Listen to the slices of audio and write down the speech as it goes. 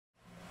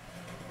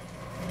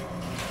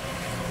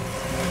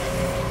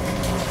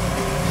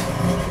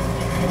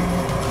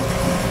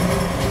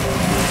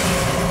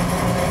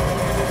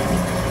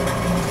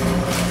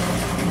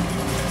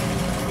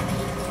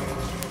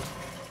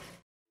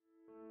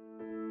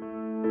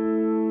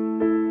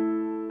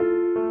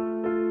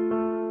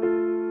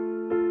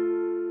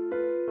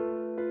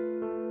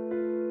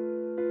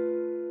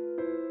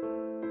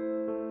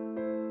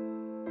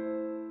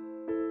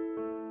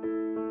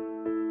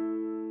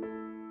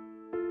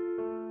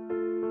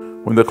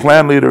When the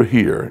Klan leader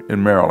here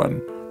in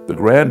Maryland, the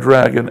Grand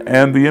Dragon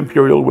and the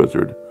Imperial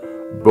Wizard,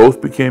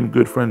 both became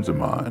good friends of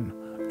mine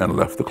and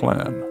left the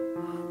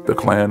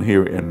Klan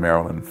here in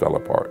Maryland fell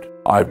apart.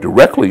 I've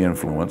directly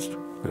influenced,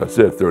 like I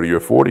said, 30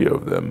 or 40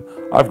 of them.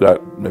 I've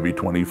got maybe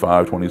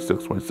 25,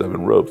 26,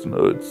 27 robes and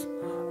hoods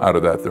out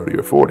of that 30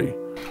 or 40.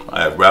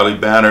 I have rally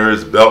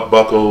banners, belt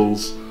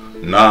buckles,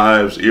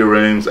 knives,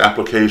 earrings,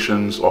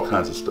 applications, all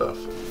kinds of stuff.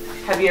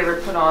 Have you ever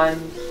put on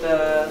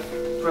the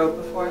robe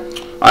before?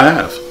 I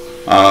have.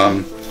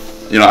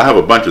 I have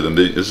a bunch of them.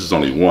 This is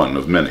only one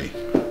of many.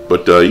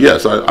 But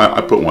yes, I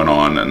put one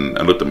on and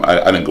looked at them.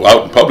 I didn't go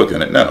out in public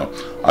in it, no.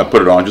 I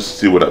put it on just to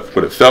see what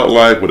it felt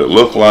like, what it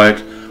looked like.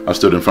 I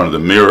stood in front of the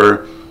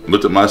mirror,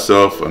 looked at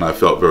myself, and I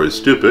felt very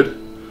stupid.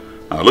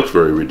 I looked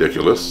very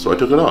ridiculous, so I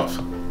took it off.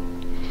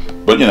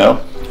 But,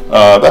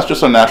 that's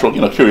just a natural,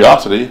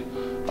 curiosity.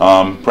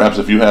 Perhaps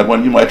if you had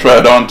one, you might try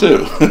it on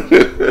too.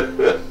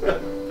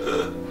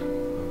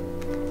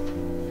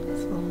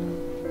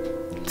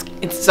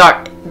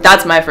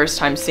 That's my first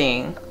time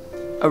seeing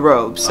a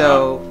robe,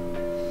 so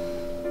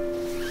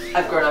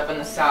I've grown up in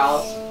the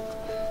South.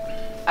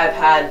 I've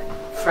had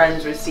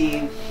friends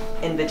receive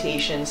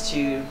invitations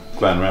to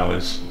Klan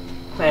rallies.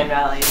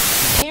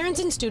 Parents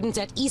and students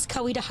at East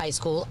Coweta High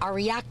School are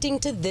reacting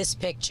to this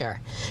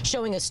picture,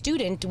 showing a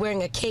student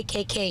wearing a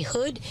KKK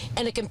hood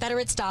and a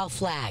Confederate-style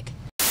flag.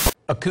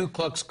 A Ku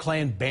Klux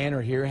Klan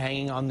banner here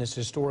hanging on this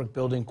historic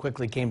building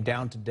quickly came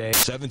down today.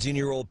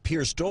 17-year-old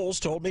Pierce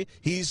Doles told me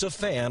he's a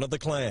fan of the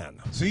Klan.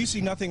 So you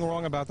see nothing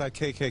wrong about that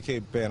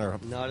KKK banner?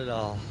 Not at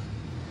all.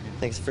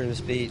 Thanks for freedom of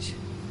speech.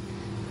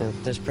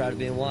 I'm just proud of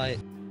being white.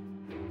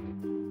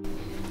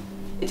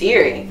 It's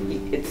eerie.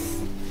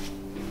 It's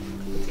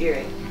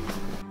eerie.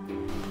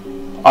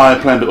 I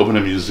plan to open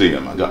a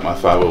museum. I got my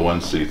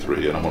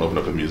 501c3 and I'm going to open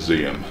up a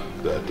museum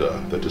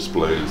that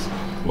displays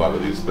a lot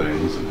of these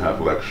things and have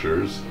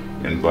lectures,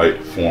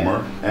 invite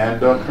former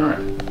and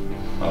current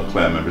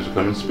Klan members to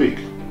come and speak,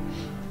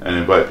 and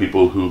invite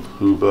people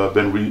who've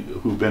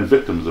been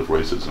victims of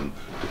racism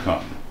to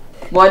come.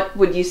 What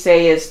would you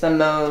say is the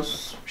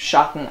most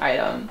shocking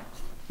item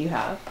you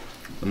have?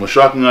 The most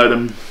shocking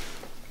item,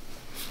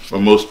 or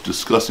most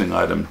disgusting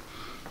item,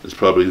 is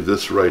probably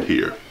this right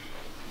here.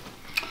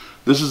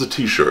 This is a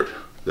t-shirt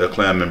that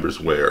Klan members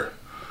wear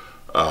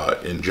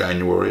in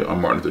January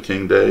on Martin Luther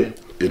King Day.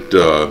 It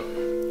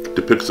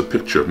depicts a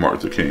picture of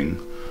Martin Luther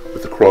King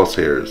with the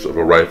crosshairs of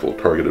a rifle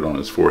targeted on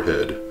his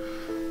forehead,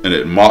 and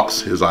it mocks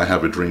his "I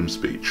Have a Dream"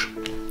 speech.